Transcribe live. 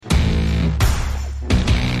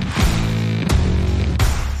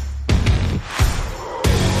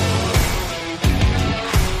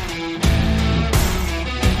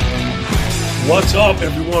What's up,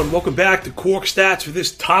 everyone? Welcome back to Cork Stats for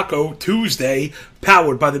this Taco Tuesday,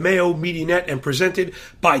 powered by the Mayo Media Net and presented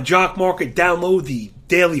by Jock Market. Download the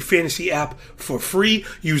daily fantasy app for free.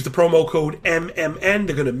 Use the promo code MMN.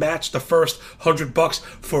 They're going to match the first $100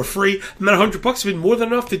 for free. And that $100 has been more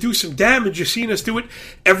than enough to do some damage. You've seen us do it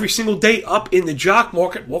every single day up in the Jock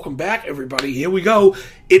Market. Welcome back, everybody. Here we go.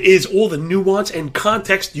 It is all the nuance and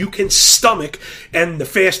context you can stomach, and the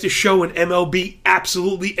fastest show in MLB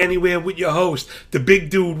absolutely anywhere with your host, the big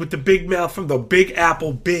dude with the big mouth from the Big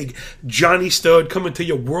Apple, Big Johnny Stud, coming to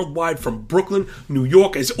you worldwide from Brooklyn, New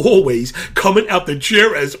York, as always, coming out the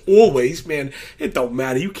chair as always. Man, it don't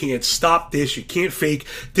matter. You can't stop this. You can't fake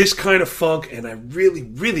this kind of funk, and I really,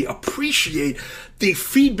 really appreciate the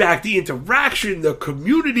feedback, the interaction, the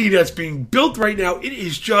community that's being built right now. It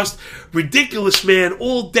is just ridiculous, man.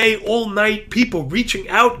 All day, all night, people reaching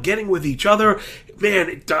out, getting with each other.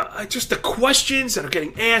 Man, just the questions that are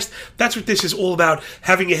getting asked, that's what this is all about.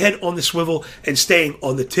 Having your head on the swivel and staying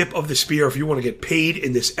on the tip of the spear. If you want to get paid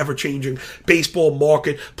in this ever-changing baseball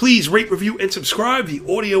market, please rate, review, and subscribe. The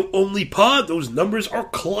audio-only pod, those numbers are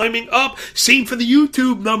climbing up. Same for the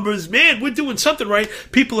YouTube numbers. Man, we're doing something right.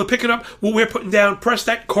 People are picking up what we're putting down. Press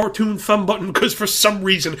that cartoon thumb button, because for some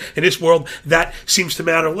reason in this world, that seems to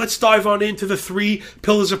matter. Let's dive on into the 3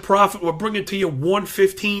 pillars of profit. We're bringing to you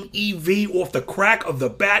 115 EV off the crack of the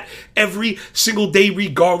bat every single day,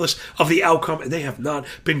 regardless of the outcome, and they have not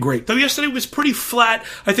been great. Though yesterday was pretty flat,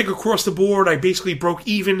 I think, across the board. I basically broke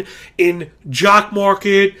even in Jock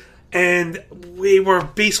Market, and we were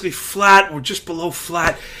basically flat or just below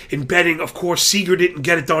flat in betting. Of course, Seager didn't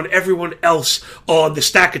get it done. Everyone else on the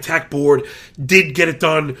Stack Attack board did get it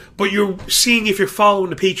done. But you're seeing, if you're following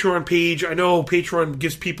the Patreon page, I know Patreon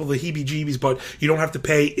gives people the heebie-jeebies, but you don't have to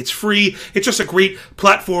pay. It's free. It's just a great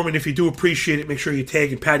platform, and if you do appreciate it, make sure you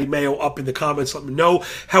tag and Patty Mayo up in the comments. Let me know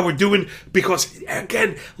how we're doing, because,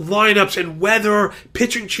 again, lineups and weather,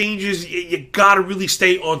 pitching changes, you got to really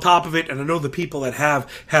stay on top of it, and I know the people that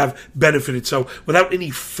have benefited. So without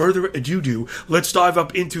any further ado, let's dive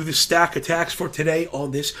up into the Stack Attacks for today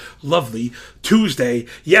on this lovely Tuesday.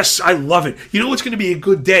 Yes, I love it. You know it's going to be a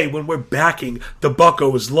good day when we're backing the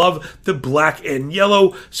Buccos. Love the black and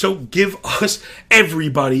yellow. So give us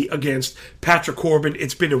everybody against Patrick Corbin.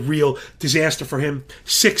 It's been a real disaster for him.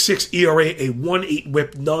 6.6 ERA, a 1.8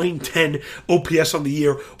 whip, 9.10 OPS on the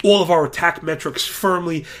year. All of our attack metrics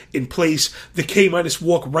firmly in place. The K-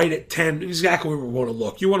 walk right at 10. Exactly where we want to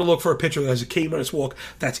look. You want to look for a pitcher that has a K- walk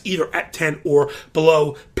that's either at 10 or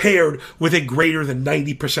below, paired with a greater than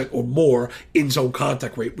 90% or more in-zone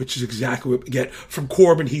contact rate, which is exactly what we get from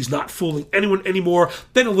Corbin. He's not fooling anyone anymore.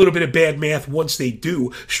 Then a little bit of bad math once they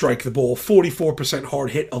do strike the ball. 44%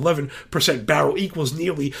 hard hit, 11% barrel, equals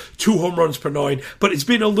nearly 2 home runs per 9. But it's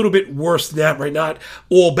been a little bit worse than that, right? Not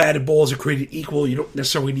all batted balls are created equal. You don't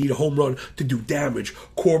necessarily need a home run to do damage.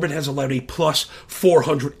 Corbin has allowed a plus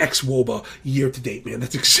 400 xWOBA year to date, man.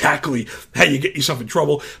 That's exactly how you get yourself in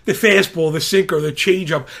trouble. The fastball, the sinker, the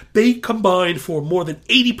changeup, they combined for more than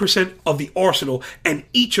 80% of the arsenal, and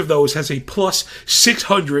each of those has a plus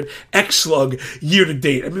 600 X-slug year to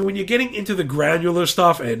date. I mean, when you're getting into the granular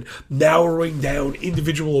stuff and narrowing down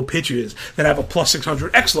individual pitches that have a plus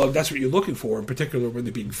 600 X-slug, that's what you're looking for, in particular when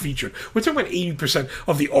they're being featured. We're talking about 80%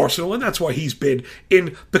 of the arsenal, and that's why he's been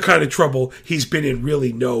in the kind of trouble he's been in.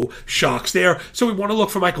 Really no shocks there. So we want to look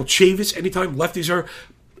for Michael Chavis. Anytime lefties are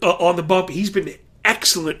on the bump, he's been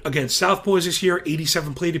excellent against southpaws this year.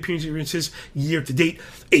 87 plate appearances year to date,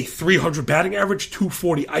 a 300 batting average,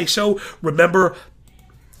 240 ISO. Remember,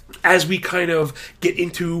 as we kind of get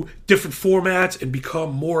into different formats and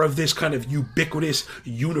become more of this kind of ubiquitous,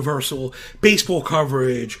 universal baseball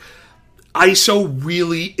coverage, ISO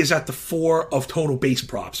really is at the fore of total base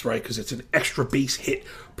props, right? Because it's an extra base hit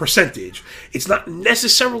percentage. It's not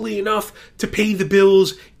necessarily enough to pay the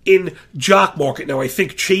bills in Jock Market. Now, I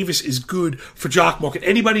think Chavis is good for Jock Market.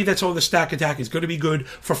 Anybody that's on the Stack Attack is going to be good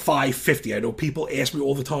for 550. I know people ask me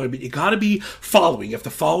all the time, but you got to be following. You have to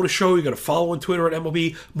follow the show. You got to follow on Twitter at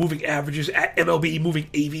MLB Moving Averages, at MLB Moving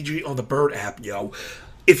AVG on the Bird app, yo.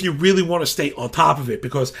 If you really want to stay on top of it,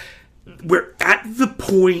 because we're at the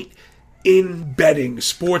point in betting,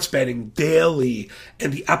 sports betting, daily,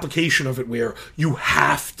 and the application of it where you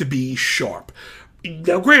have to be sharp.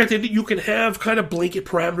 Now, granted, you can have kind of blanket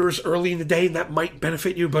parameters early in the day, and that might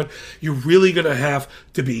benefit you, but you're really going to have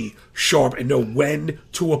to be sharp and know when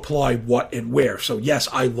to apply what and where. So, yes,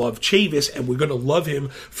 I love Chavis, and we're going to love him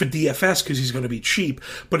for DFS because he's going to be cheap.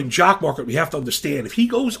 But in Jock Market, we have to understand, if he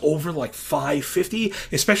goes over like 550,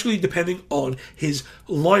 especially depending on his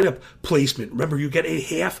lineup placement, remember, you get a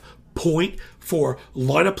half point for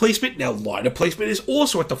lineup placement. Now, lineup placement is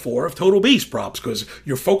also at the fore of total base props because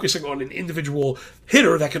you're focusing on an individual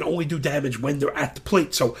hitter that can only do damage when they're at the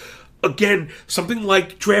plate. So, again, something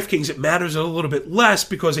like DraftKings, it matters a little bit less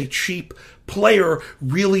because a cheap player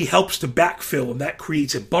really helps to backfill, and that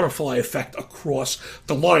creates a butterfly effect across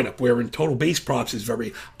the lineup, where in total base props is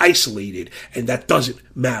very isolated, and that doesn't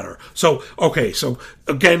matter. So, okay, so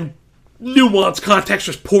again, nuance, context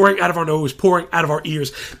just pouring out of our nose, pouring out of our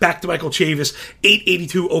ears. Back to Michael Chavis,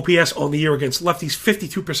 882 OPS on the year against lefties,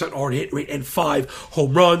 52% hard hit rate, and 5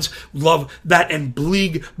 home runs. Love that. And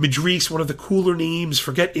Bleeg Madris, one of the cooler names,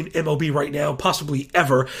 forget in MLB right now, possibly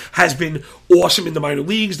ever, has been awesome in the minor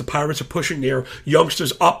leagues. The Pirates are pushing their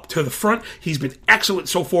youngsters up to the front. He's been excellent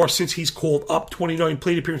so far since he's called up. 29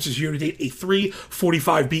 plate appearances year to date, a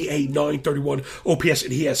 345 BA, 931 OPS,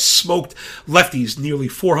 and he has smoked lefties, nearly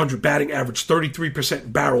 400 batting average,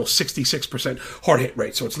 33% barrel, 66% hard hit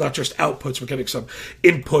rate. So it's not just outputs, we're getting some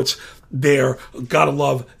inputs there. Gotta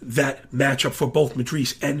love that matchup for both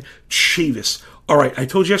Madris and Chavis. All right, I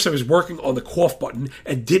told you yesterday I was working on the cough button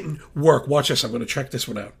and didn't work. Watch this, I'm going to check this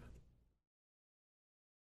one out.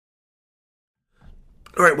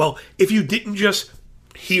 All right, well, if you didn't just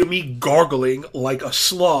hear me gargling like a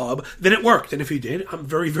slob, then it worked. And if you did, I'm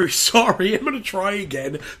very, very sorry. I'm going to try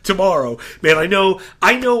again tomorrow. Man, I know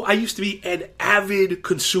I used to be an avid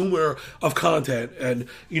consumer of content. And,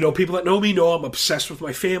 people that know me know I'm obsessed with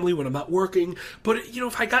my family when I'm not working. But,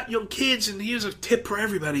 if I got young kids, and here's a tip for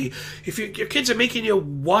everybody, if your kids are making you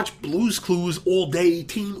watch Blue's Clues all day,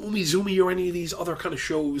 Teen Umizoomi, or any of these other kind of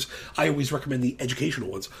shows, I always recommend the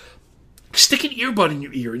educational ones. Stick an earbud in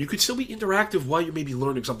your ear, and you could still be interactive while you may be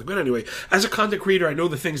learning something. But anyway, as a content creator, I know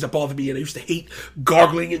the things that bother me, and I used to hate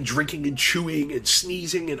gargling and drinking and chewing and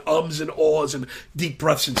sneezing and ums and ahs and deep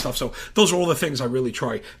breaths and stuff. So those are all the things I really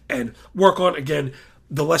try and work on. Again,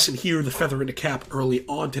 the lesson here, the feather in the cap early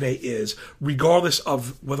on today is, regardless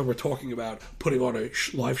of whether we're talking about putting on a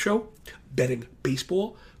live show, betting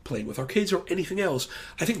baseball, playing with our kids, or anything else,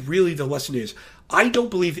 I think really the lesson is, I don't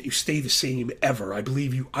believe that you stay the same ever. I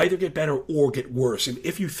believe you either get better or get worse. And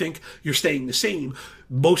if you think you're staying the same,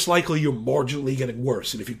 most likely you're marginally getting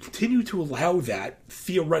worse. And if you continue to allow that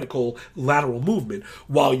theoretical lateral movement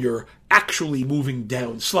while you're actually moving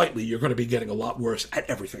down slightly, you're going to be getting a lot worse at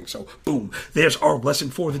everything. So, boom, there's our lesson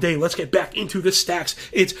for the day. Let's get back into the stacks.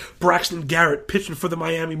 It's Braxton Garrett pitching for the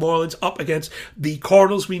Miami Marlins up against the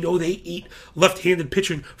Cardinals. We know they eat left-handed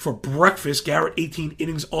pitching for breakfast. Garrett, 18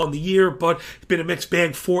 innings on the year, but it's been a mixed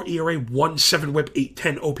bag. 4 ERA, 1.7 whip,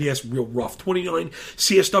 8.10 OPS, real rough. 29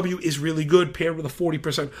 CSW is really good, paired with a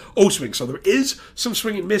 40% O-swing. So there is some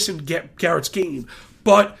swing and miss in Garrett's game,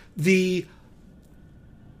 but the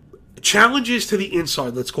challenges to the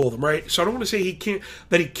inside, let's call them, right? So I don't want to say he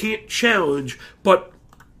can't challenge, but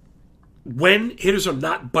when hitters are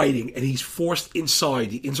not biting and he's forced inside,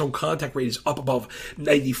 the in zone contact rate is up above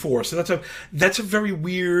 94. So that's a very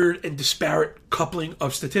weird and disparate coupling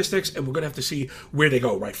of statistics, and we're going to have to see where they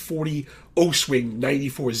go, right? 40 O-swing,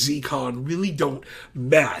 94 Z-con really don't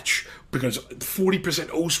match, because 40%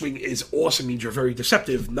 O-swing is awesome, means you're very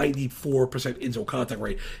deceptive. 94% in-zone contact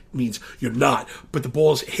rate means you're not. But the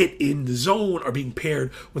balls hit in the zone are being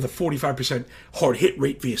paired with a 45% hard hit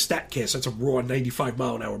rate via StatCast. That's a raw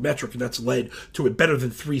 95-mile-an-hour metric, and that's led to a better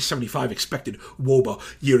than 375 expected WOBA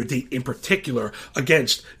year-to-date, in particular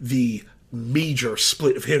against the major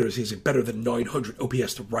split of hitters. He's a better than 900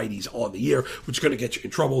 OPS to righties on the year, which is going to get you in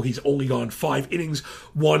trouble. He's only gone 5 innings,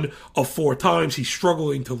 1 of 4 times. He's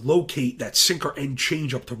struggling to locate that sinker and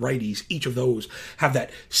changeup to righties. Each of those have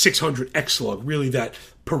that 600 X slug, really that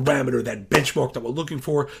parameter, that benchmark that we're looking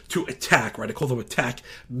for to attack, right? I call them attack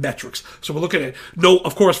metrics. So we're looking at,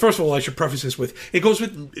 of course, first of all, I should preface this with, it goes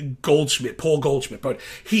with Goldschmidt, Paul Goldschmidt, but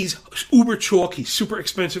he's uber chalk, he's super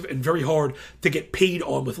expensive and very hard to get paid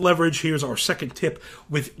on with leverage. Here's our second tip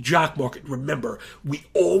with Jock Market. Remember, we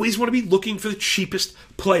always want to be looking for the cheapest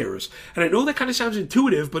players. And I know that kind of sounds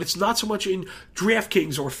intuitive, but it's not so much in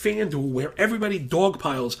DraftKings or FanDuel, where everybody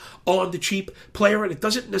dogpiles on the cheap player, and it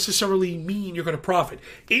doesn't necessarily mean you're going to profit.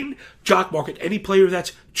 In Jock Market, any player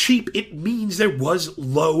that's cheap, it means there was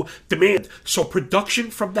low demand. So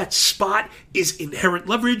production from that spot is inherent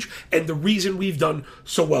leverage, and the reason we've done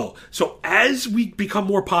so well. So as we become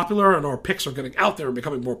more popular and our picks are getting out there and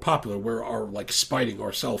becoming more popular, we're spiting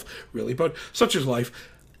ourselves, really, but such is life.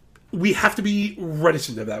 we have to be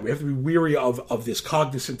reticent of that. We have to be weary of this,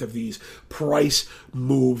 cognizant of these price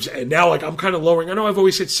moves. And now, like, I'm kind of lowering. I know I've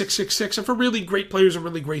always said 666, and for really great players in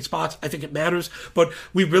really great spots, I think it matters. But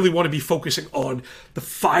we really want to be focusing on the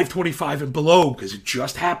 525 and below, because it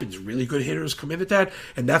just happens. Really good hitters come in at that,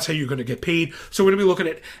 and that's how you're going to get paid. So we're going to be looking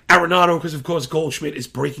at Arenado, because, of course, Goldschmidt is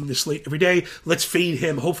breaking the slate every day. Let's fade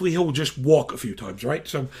him. Hopefully he'll just walk a few times, right?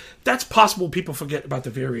 So that's possible. People forget about the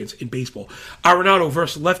variance in baseball. Arenado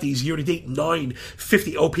versus lefties, year-to-date,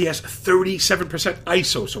 950 OPS, 37%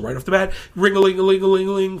 ISO. So right off the bat,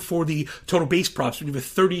 ring-a-ling-a-ling-a-ling-a-ling for the total base props. When you have a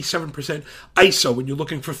 37% ISO, when you're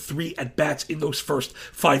looking for 3 at-bats in those first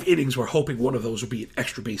 5 innings, we're hoping one of those will be an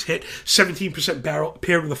extra base hit. 17% barrel,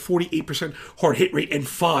 paired with a 48% hard hit rate, and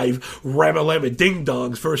 5 Ramalama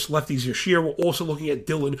ding-dongs versus lefties this year. We're also looking at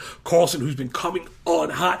Dylan Carlson, who's been coming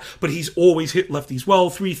on hot, but he's always hit lefties well.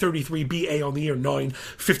 333 BA on the year,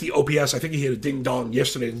 950 OPS. I think he hit a ding-dong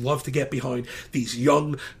yesterday. Love to get behind these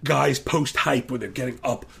young guys post-hype when they're getting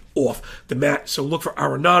up off the mat. So look for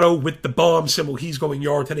Arenado with the bomb symbol. He's going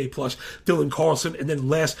yard today, plus Dylan Carlson. And then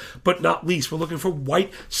last but not least, we're looking for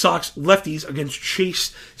White Sox lefties against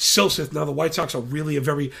Chase Silseth. Now, the White Sox are really a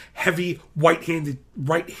very heavy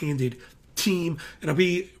right-handed team,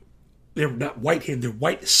 and they're not white-handed, they're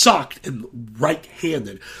white-socked and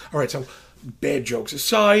right-handed. All right, so bad jokes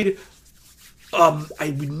aside,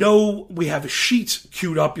 we know we have sheets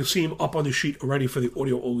queued up. You'll see them up on the sheet already for the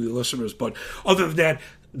audio-only listeners. But other than that,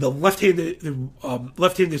 the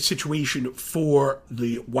left-handed situation for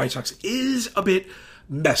the White Sox is a bit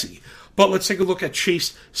messy. But let's take a look at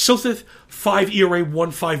Chase Silseth, 5 ERA,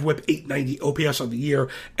 1.5 WHIP, 890 OPS on the year,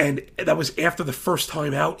 and that was after the first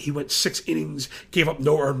time out. He went 6 innings, gave up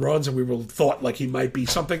no earned runs, and we thought like he might be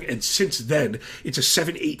something. And since then, it's a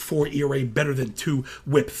 7.84 ERA, better than 2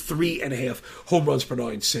 WHIP, 3.5 home runs per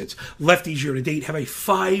 9 since. Lefties year to date have a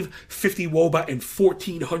 550 WOBA and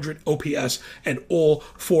 1,400 OPS, and all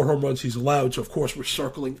 4 home runs he's allowed. So of course, we're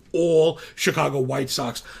circling all Chicago White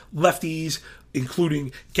Sox lefties,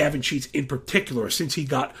 including Gavin Sheets in particular, since he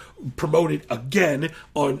got promoted again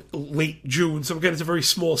on late June. So again, it's a very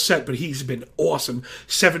small set, but he's been awesome.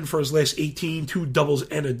 7 for his last 18, 2 doubles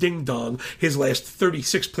and a ding-dong, his last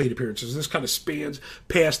 36 plate appearances. This kind of spans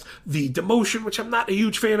past the demotion, which I'm not a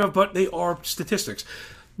huge fan of, but they are statistics.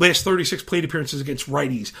 Last 36 plate appearances against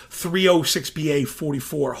righties, 306 BA,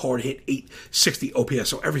 44 hard hit, 860 OPS.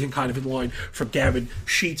 So everything kind of in line for Gavin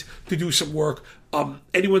Sheets to do some work.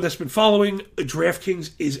 Anyone that's been following,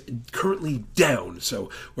 DraftKings is currently down. So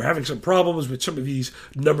we're having some problems with some of these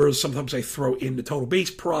numbers. Sometimes I throw in the total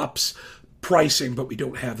base props pricing, but we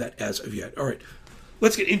don't have that as of yet. All right.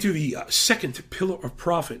 Let's get into the second pillar of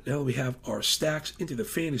profit. Now that we have our stacks into the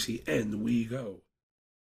fantasy end, we go.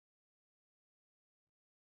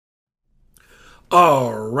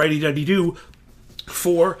 Alrighty-duddy-doo.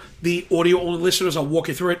 For the audio-only listeners, I'll walk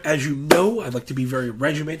you through it. As you know, I like to be very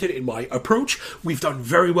regimented in my approach. We've done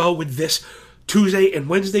very well with this. Tuesday and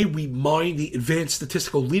Wednesday, we mine the advanced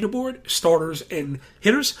statistical leaderboard, starters and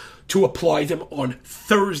hitters, to apply them on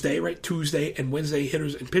Thursday, right? Tuesday and Wednesday,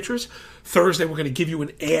 hitters and pitchers. Thursday, we're going to give you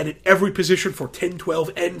an ad at every position for 10,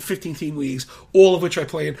 12, and 15-team leagues, all of which I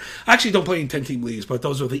play in. I actually don't play in 10-team leagues, but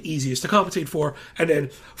those are the easiest to compensate for. And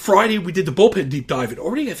then Friday, we did the bullpen deep dive. And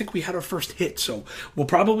already, I think we had our first hit, so we'll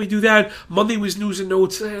probably do that. Monday was news and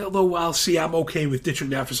notes, although I'll see. I'm okay with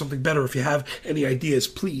ditching that for something better. If you have any ideas,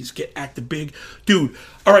 please get active big. Dude,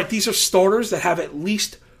 all right, these are starters that have at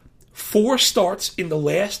least 4 starts in the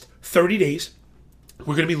last 30 days.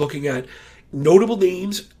 We're going to be looking at notable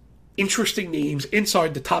names, interesting names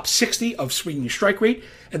inside the top 60 of swinging strike rate,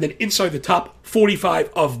 and then inside the top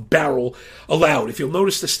 45 of barrel allowed. If you'll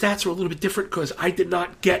notice, the stats are a little bit different because I did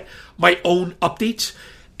not get my own updates,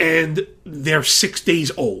 and they're 6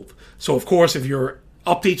 days old. So, of course, if your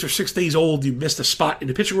updates are 6 days old, you missed a spot in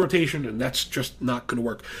the pitching rotation, and that's just not going to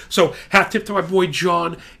work. So, hat tip to my boy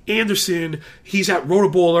John Anderson. He's at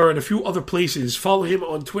Rotoballer and a few other places. Follow him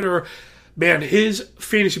on Twitter. Man, his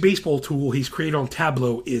fantasy baseball tool he's created on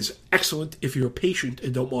Tableau is excellent. If you're patient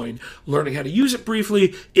and don't mind learning how to use it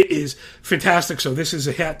briefly, it is fantastic. So this is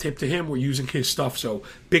a hat tip to him. We're using his stuff, so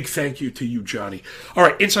big thank you to you, Johnny. All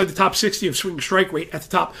right, inside the top 60 of swing strike rate, at the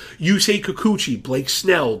top, Yusei Kikuchi, Blake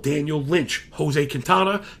Snell, Daniel Lynch, Jose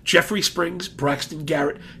Quintana, Jeffrey Springs, Braxton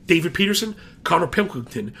Garrett, David Peterson, Connor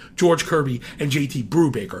Pilkington, George Kirby, and JT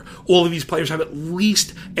Brubaker. All of these players have at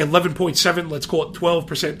least 11.7, let's call it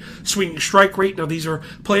 12% swinging strike rate. Now, these are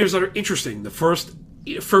players that are interesting. The first,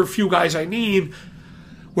 for a few guys I named,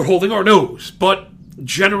 we're holding our nose. But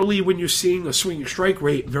generally, when you're seeing a swinging strike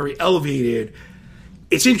rate very elevated,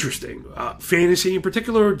 it's interesting. Fantasy in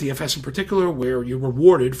particular, DFS in particular, where you're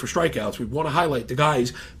rewarded for strikeouts. We want to highlight the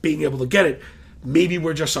guys being able to get it. Maybe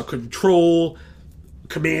we're just a control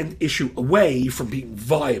command issue away from being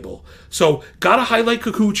viable. So, gotta highlight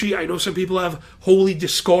Kikuchi. I know some people have wholly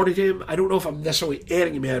discarded him. I don't know if I'm necessarily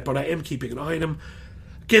adding him yet, but I am keeping an eye on him.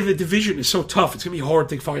 Again, the division is so tough. It's going to be hard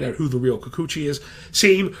to find out who the real Kikuchi is.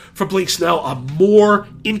 Same for Blake Snell. I'm more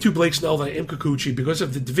into Blake Snell than I am Kikuchi because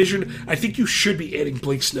of the division. I think you should be adding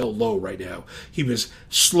Blake Snell low right now. He was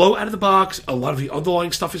slow out of the box. A lot of the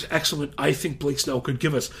underlying stuff is excellent. I think Blake Snell could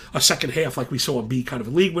give us a second half like we saw him be kind of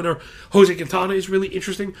a league winner. Jose Quintana is really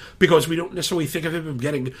interesting because we don't necessarily think of him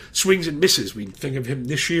getting swings and misses. We think of him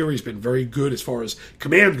this year. He's been very good as far as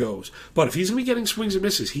command goes. But if he's going to be getting swings and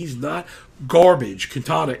misses, he's not garbage.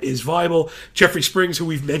 Quintana is viable. Jeffrey Springs, who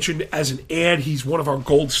we've mentioned as an ad, he's one of our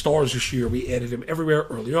gold stars this year. We added him everywhere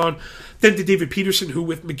early on. Then to David Peterson, who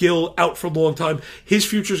with McGill out for a long time, his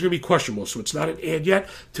future is going to be questionable, so it's not an ad yet.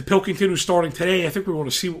 To Pilkington, who's starting today, I think we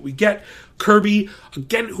want to see what we get. Kirby,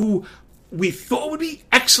 again, who we thought would be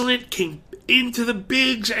excellent, came into the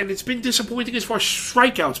bigs, and it's been disappointing as far as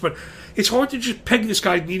strikeouts, but it's hard to just peg this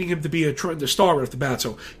guy needing him to be a tremendous star right off the bat.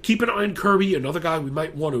 So keep an eye on Kirby, another guy we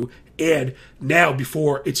might want to add now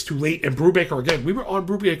before it's too late. And Brubaker, again, we were on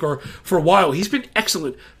Brubaker for a while. He's been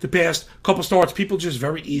excellent the past couple starts. People just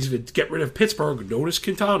very easy to get rid of Pittsburgh. Notice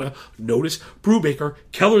Quintana, notice Brubaker.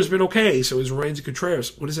 Keller's been okay, so is Lorenzo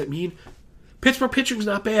Contreras. What does that mean? Pittsburgh pitching's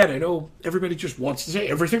not bad. I know everybody just wants to say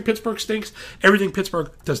everything Pittsburgh stinks. Everything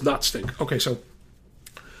Pittsburgh does not stink. Okay, so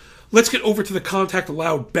let's get over to the contact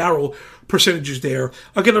allowed barrel percentages there.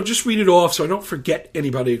 Again, I'll just read it off so I don't forget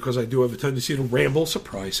anybody because I do have a tendency to ramble.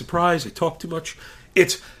 Surprise, surprise. I talk too much.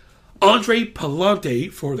 It's Andre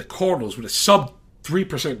Palante for the Cardinals with a sub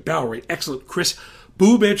 3% barrel rate. Excellent. Chris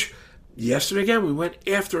Bubich, yesterday again, we went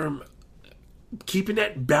after him, keeping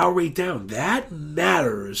that barrel rate down. That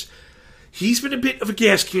matters. He's been a bit of a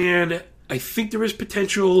gas can. I think there is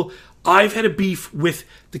potential. I've had a beef with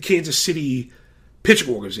the Kansas City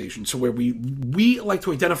pitching organization, so where we like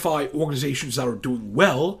to identify organizations that are doing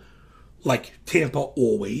well, like Tampa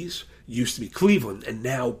always, used to be Cleveland, and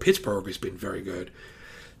now Pittsburgh has been very good.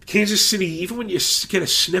 Kansas City, even when you get a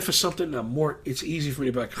sniff of something, it's easy for me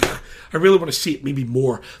to be like, I really want to see it maybe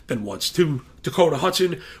more than once. To Dakota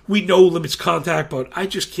Hudson, we know limits contact, but I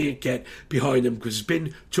just can't get behind him because there's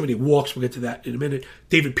been too many walks. We'll get to that in a minute.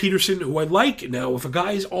 David Peterson, who I like. Now, if a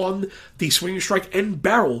guy is on the swing and strike and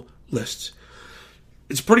barrel lists,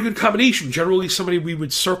 it's a pretty good combination. Generally, somebody we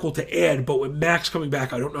would circle to add, but with Max coming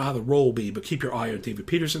back, I don't know how the role will be, but keep your eye on David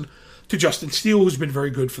Peterson. To Justin Steele, who's been very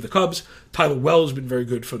good for the Cubs. Tyler Wells has been very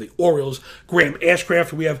good for the Orioles. Graham Ashcraft,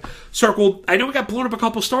 who we have circled. I know we got blown up a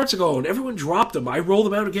couple starts ago, and everyone dropped him. I rolled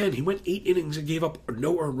him out again. He went 8 innings and gave up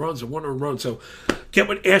no earned runs and 1 earned run. So get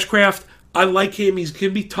with Ashcraft. I like him. He's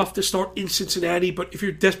going to be tough to start in Cincinnati, but if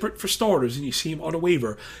you're desperate for starters and you see him on a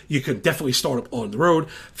waiver, you can definitely start him on the road.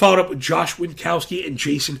 Followed up with Josh Winkowski and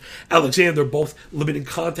Jason Alexander, both limited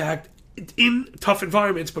contact in tough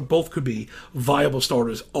environments, but both could be viable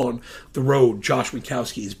starters on the road. Josh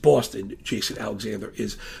Winkowski is Boston. Jason Alexander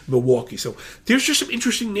is Milwaukee. So there's just some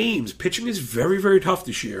interesting names. Pitching is very, very tough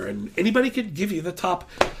this year, and anybody could give you the top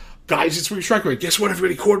guys at swing strike rate. Guess what,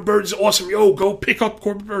 everybody? Corbin Burns is awesome. Yo, go pick up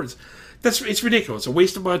Corbin Burns. It's ridiculous. A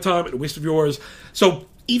waste of my time and a waste of yours. So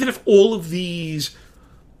even if all of these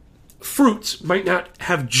fruits might not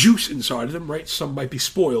have juice inside of them, right? Some might be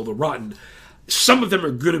spoiled or rotten. Some of them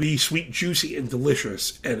are going to be sweet, juicy, and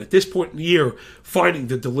delicious. And at this point in the year, finding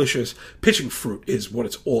the delicious pitching fruit is what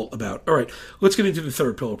it's all about. All right, let's get into the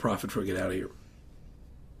third pillar profit before we get out of here.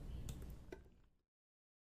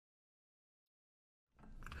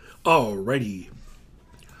 Alrighty.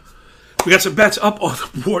 We got some bets up on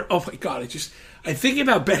the board. Oh my God, I'm thinking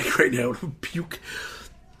about betting right now. Puke.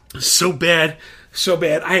 So bad.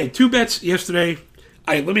 I had 2 bets yesterday.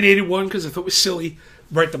 I eliminated one because I thought it was silly.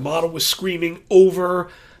 Right, the model was screaming over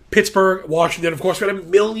Pittsburgh, Washington. Of course, we had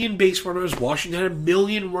 1 million base runners. Washington had 1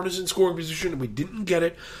 million runners in scoring position, and we didn't get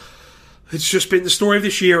it. It's just been the story of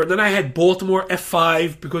this year. And then I had Baltimore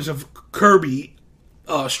F5 because of Kirby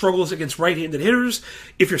struggles against right-handed hitters.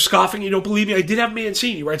 If you're scoffing, you don't believe me, I did have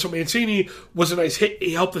Mancini, right? So Mancini was a nice hit.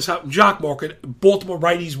 He helped us out in jock market. Baltimore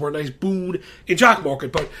righties were a nice boon in jock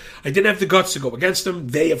market, but I didn't have the guts to go against them.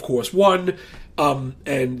 They, of course, won.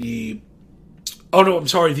 The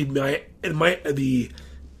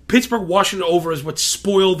Pittsburgh-Washington over is what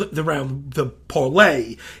spoiled the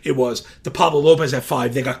parlay. It was the Pablo Lopez at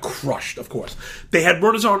 5. They got crushed, of course. They had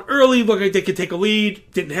runners on early, looked like they could take a lead.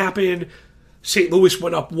 Didn't happen. St. Louis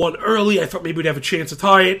went up 1 early. I thought maybe we'd have a chance to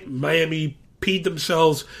tie it. Miami peed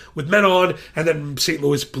themselves with men on, and then St.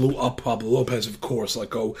 Louis blew up Pablo Lopez, of course.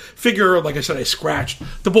 Like, go figure. Like I said, I scratched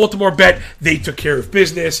the Baltimore bet. They took care of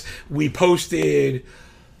business. We posted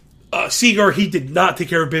Seager. He did not take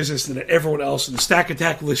care of business, and then everyone else in the Stack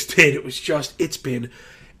Attack list did. It's been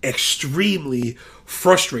extremely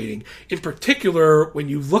frustrating. In particular, when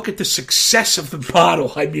you look at the success of the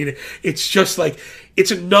model, I mean, it's just like,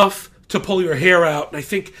 it's enough to pull your hair out. And I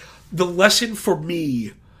think the lesson for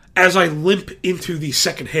me, as I limp into the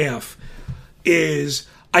second half, is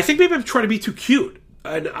I think maybe I'm trying to be too cute.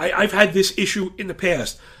 And I've had this issue in the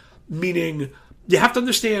past, meaning you have to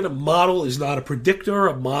understand a model is not a predictor.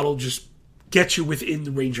 A model just gets you within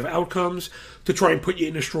the range of outcomes to try and put you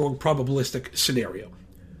in a strong probabilistic scenario.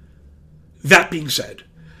 That being said,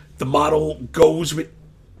 the model goes with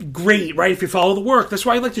great, right? If you follow the work. That's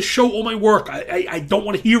why I like to show all my work. I don't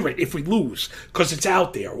want to hear it if we lose, because it's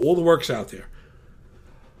out there. All the work's out there.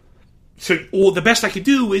 So the best I could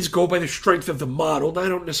do is go by the strength of the model. I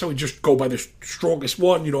don't necessarily just go by the strongest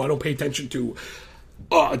one. I don't pay attention to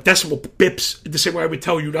decimal bips the same way I would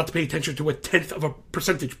tell you not to pay attention to 1/10 of a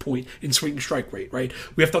percentage point in swing strike rate, right?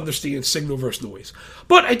 We have to understand signal versus noise.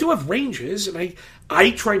 But I do have ranges, and I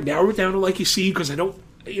try and narrow it down to like you see, because I don't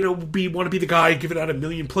want to be the guy giving out a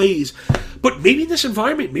million plays. But maybe in this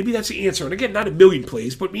environment, maybe that's the answer. And again, not a million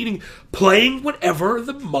plays, but meaning playing whatever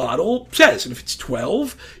the model says. And if it's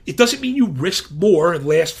 12, it doesn't mean you risk more,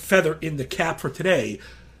 last feather in the cap for today.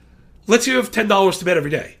 Let's say you have $10 to bet every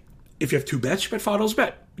day. If you have 2 bets, you bet $5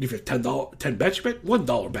 bet. And if you have 10 bets, you bet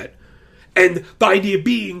 $1 bet. And the idea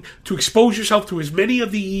being to expose yourself to as many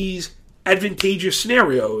of these advantageous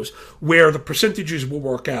scenarios where the percentages will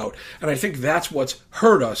work out. And I think that's what's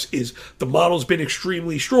hurt us, is the model's been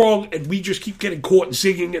extremely strong, and we just keep getting caught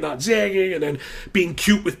zigging and not zagging, and then being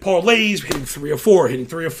cute with parlays, hitting 3 or 4, hitting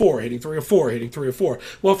 3 or 4, hitting 3 or 4, hitting 3 or 4.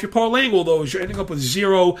 Well, if you're parlaying all those, you're ending up with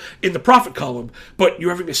 0 in the profit column, but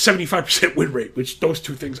you're having a 75% win rate, which those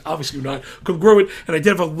two things obviously are not congruent. And I did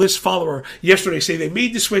have a list follower yesterday say they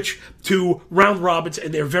made the switch to round robins,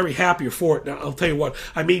 and they're very happy for it. Now, I'll tell you what,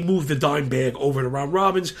 I may move the dime bag over to round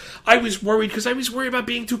robins. I was worried because I was worried about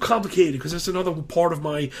being too complicated, because that's another part of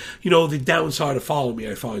my, the downside of following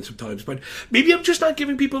me, I find sometimes. But maybe I'm just not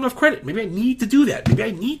giving people enough credit. Maybe I need to do that. Maybe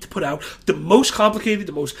I need to put out the most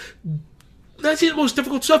complicated, not the most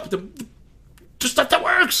difficult stuff, but the stuff that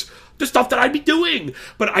works. The stuff that I'd be doing.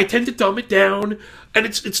 But I tend to dumb it down, and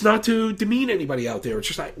it's not to demean anybody out there. It's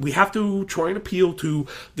just we have to try and appeal to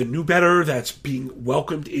the new bettor that's being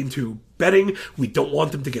welcomed into betting. We don't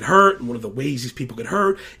want them to get hurt, and one of the ways these people get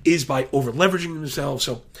hurt is by over-leveraging themselves.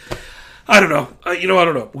 So, I don't know. I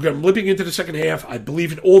don't know. I'm limping into the second half. I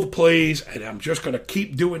believe in all the plays, and I'm just going to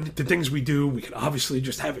keep doing the things we do. We can obviously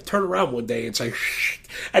just have it turn around one day and say, shh.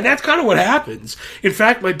 And that's kind of what happens. In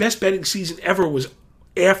fact, my best betting season ever was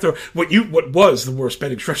after what was the worst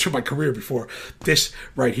betting stretch of my career before this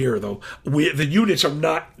right here, though. The units are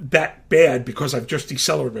not that bad because I've just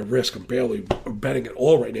decelerated my risk. I'm barely betting at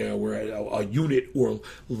all right now. We're at a unit or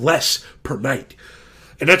less per night.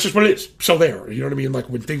 And that's just what it is. So there, you know what I mean? Like,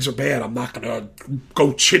 when things are bad, I'm not going to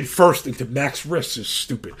go chin first into max risks. It's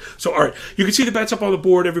stupid. So, all right, you can see the bets up on the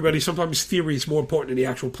board, everybody. Sometimes theory is more important than the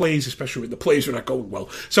actual plays, especially when the plays are not going well.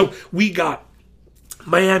 So we got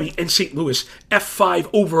Miami and St. Louis, F5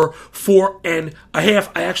 over 4.5.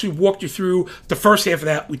 I actually walked you through the first half of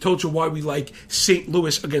that. We told you why we like St.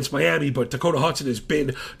 Louis against Miami, but Dakota Hudson has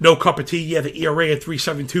been no cup of tea. Yeah, the ERA at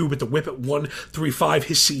 3.72, but the whip at 1.35.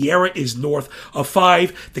 His Sierra is north of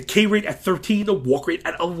 5. The K rate at 13, the walk rate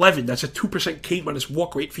at 11. That's a 2% K minus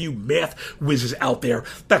walk rate for you math whizzes out there.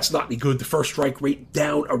 That's not any good. The first strike rate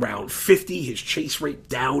down around 50. His chase rate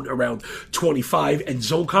down around 25. And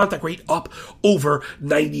zone contact rate up over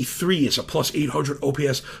 93 is a plus 800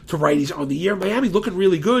 OPS to righties on the year. Miami looking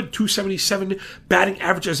really good. 277 batting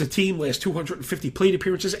average as a team, last 250 plate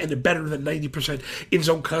appearances, and a better than 90% in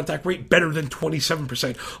zone contact rate, better than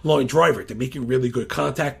 27% line drive rate. They're making really good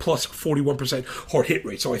contact, plus 41% hard hit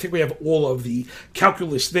rate. So I think we have all of the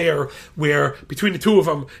calculus there, where between the two of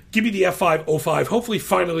them, give me the F505. Hopefully,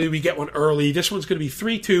 finally, we get one early. This one's going to be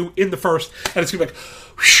 3-2 in the first, and it's going to be like,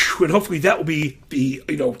 whew, and hopefully that will be the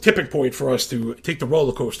tipping point for us to take the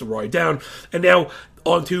roller coaster ride down. And now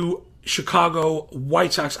on to Chicago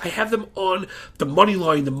White Sox. I have them on the money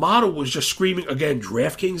line. The model was just screaming again.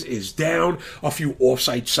 DraftKings is down. A few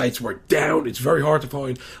offsite sites were down. It's very hard to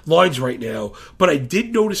find lines right now. But I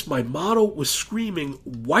did notice my model was screaming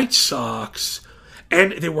White Sox,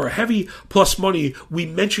 and they were heavy plus money. We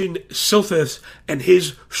mentioned Silthus and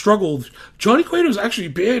his struggles. Johnny Cueto's actually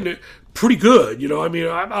been pretty good. I mean,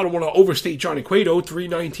 I don't want to overstate Johnny Cueto.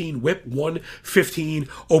 319 whip, 115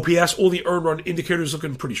 OPS. All the earned run indicators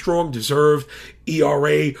looking pretty strong. Deserved.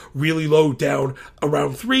 ERA really low, down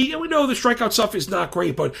around 3. And we know the strikeout stuff is not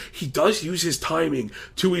great, but he does use his timing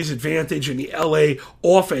to his advantage. And the LA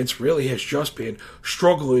offense really has just been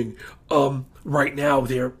struggling right now.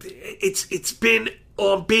 It's been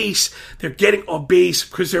on base. They're getting on base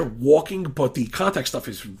because they're walking, but the contact stuff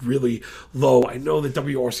is really low. I know the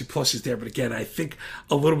WRC plus is there, but again, I think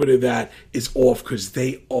a little bit of that is off because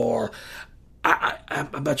they are.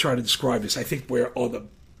 I'm not trying to describe this. I think we're on the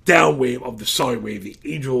down wave of the sine wave. The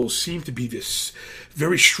Angels seem to be this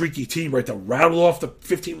very streaky team, right? They rattled off the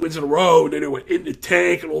 15 wins in a row, and then they went in the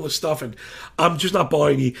tank and all this stuff. And I'm just not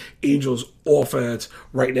buying the Angels offense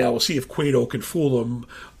right now. We'll see if Cueto can fool them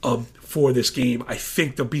for this game. I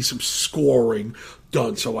think there'll be some scoring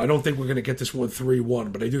done, so I don't think we're going to get this one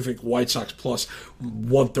 3-1, but I do think White Sox plus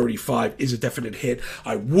 135 is a definite hit.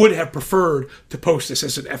 I would have preferred to post this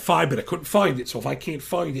as an F5, but I couldn't find it, so if I can't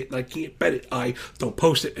find it and I can't bet it, I don't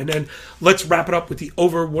post it. And then let's wrap it up with the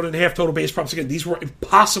over 1.5 total base props. Again, these were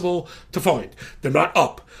impossible to find. They're not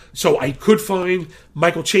up. So I could find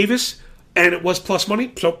Michael Chavis, and it was plus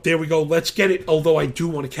money, so there we go. Let's get it, although I do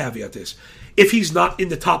want to caveat this. If he's not in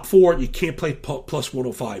the top 4, you can't play plus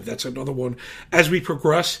 105. That's another one. As we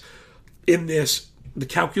progress in this, the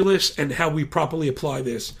calculus and how we properly apply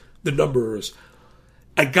this, the numbers,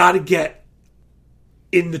 I got to get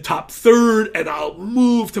in the top 3rd, and I'll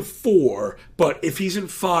move to 4. But if he's in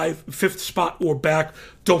 5th spot or back,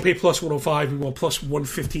 don't pay plus 105. We want plus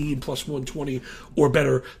 115, plus 120 or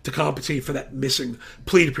better to compensate for that missing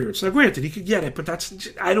plate appearance. Now, granted, he could get it, but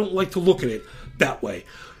I don't like to look at it that way.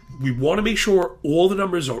 We want to make sure all the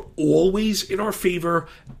numbers are always in our favor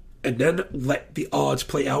and then let the odds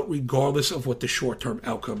play out regardless of what the short-term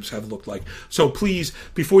outcomes have looked like. So please,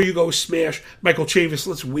 before you go smash Michael Chavis,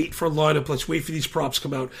 let's wait for a lineup. Let's wait for these props to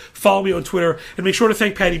come out. Follow me on Twitter, and make sure to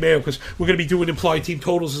thank Patty Mayo because we're going to be doing implied team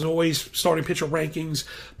totals as always, starting pitcher rankings,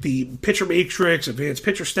 the pitcher matrix, advanced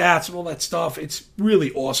pitcher stats, and all that stuff. It's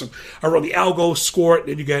really awesome. I run the algo, score it, and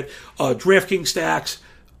then you get DraftKings stacks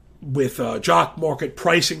with jock market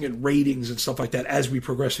pricing and ratings and stuff like that as we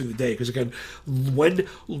progress through the day. Because again,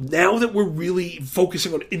 now that we're really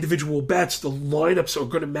focusing on individual bets, the lineups are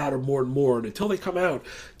going to matter more and more. And until they come out,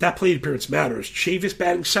 that plate appearance matters. Chavis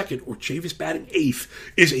batting 2nd or Chavis batting 8th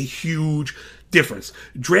is a huge difference.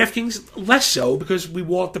 DraftKings less so because we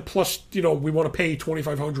want the plus, we want to pay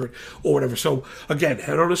 $2,500 or whatever. So again,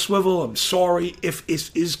 head on a swivel. I'm sorry if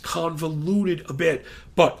it is convoluted a bit,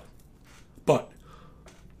 but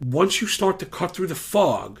once you start to cut through the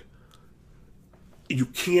fog, you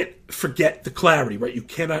can't forget the clarity, right? You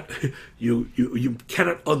cannot you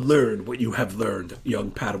cannot unlearn what you have learned, young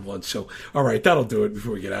Padawan. So, all right, that'll do it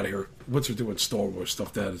before we get out of here. Once we're doing Star Wars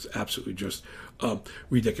stuff, that is absolutely just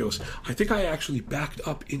ridiculous. I think I actually backed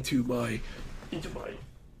up into my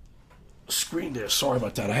screen there. Sorry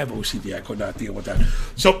about that. I have OCD. I could not deal with that.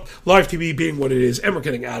 So, live TV being what it is, and we're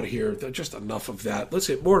getting out of here. Just enough of that. Let's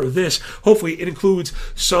get more of this. Hopefully, it includes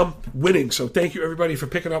some winning. So, thank you, everybody, for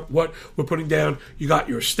picking up what we're putting down. You got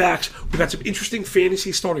your stacks. We got some interesting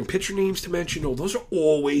fantasy starting pitcher names to mention. Those are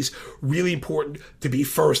always really important to be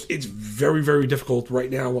first. It's very, very difficult right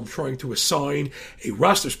now. I'm trying to assign a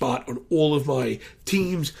roster spot on all of my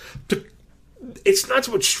teams to. It's not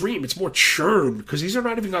so much stream, it's more churn, because these are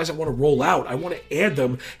not even guys I want to roll out. I want to add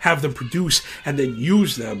them, have them produce, and then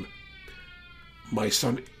use them. My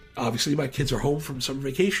son, obviously my kids are home from summer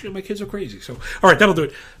vacation, and my kids are crazy. So, all right, that'll do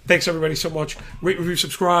it. Thanks, everybody, so much. Rate, review,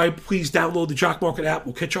 subscribe. Please download the Jock Market app.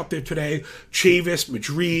 We'll catch up there today. Chavis,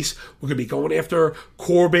 Madriz. We're going to be going after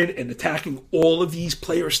Corbin and attacking all of these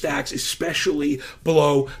player stacks, especially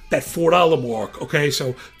below that $4 mark. Okay,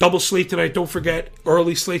 so double slate tonight. Don't forget,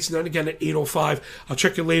 early slates, and then again at 8:05. I'll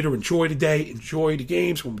check you later. Enjoy the day. Enjoy the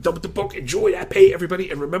games. When we're done with the book, enjoy that pay, everybody.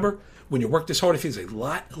 And remember, when you work this hard, it feels a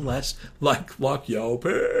lot less like luck, yo.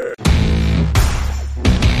 Peace.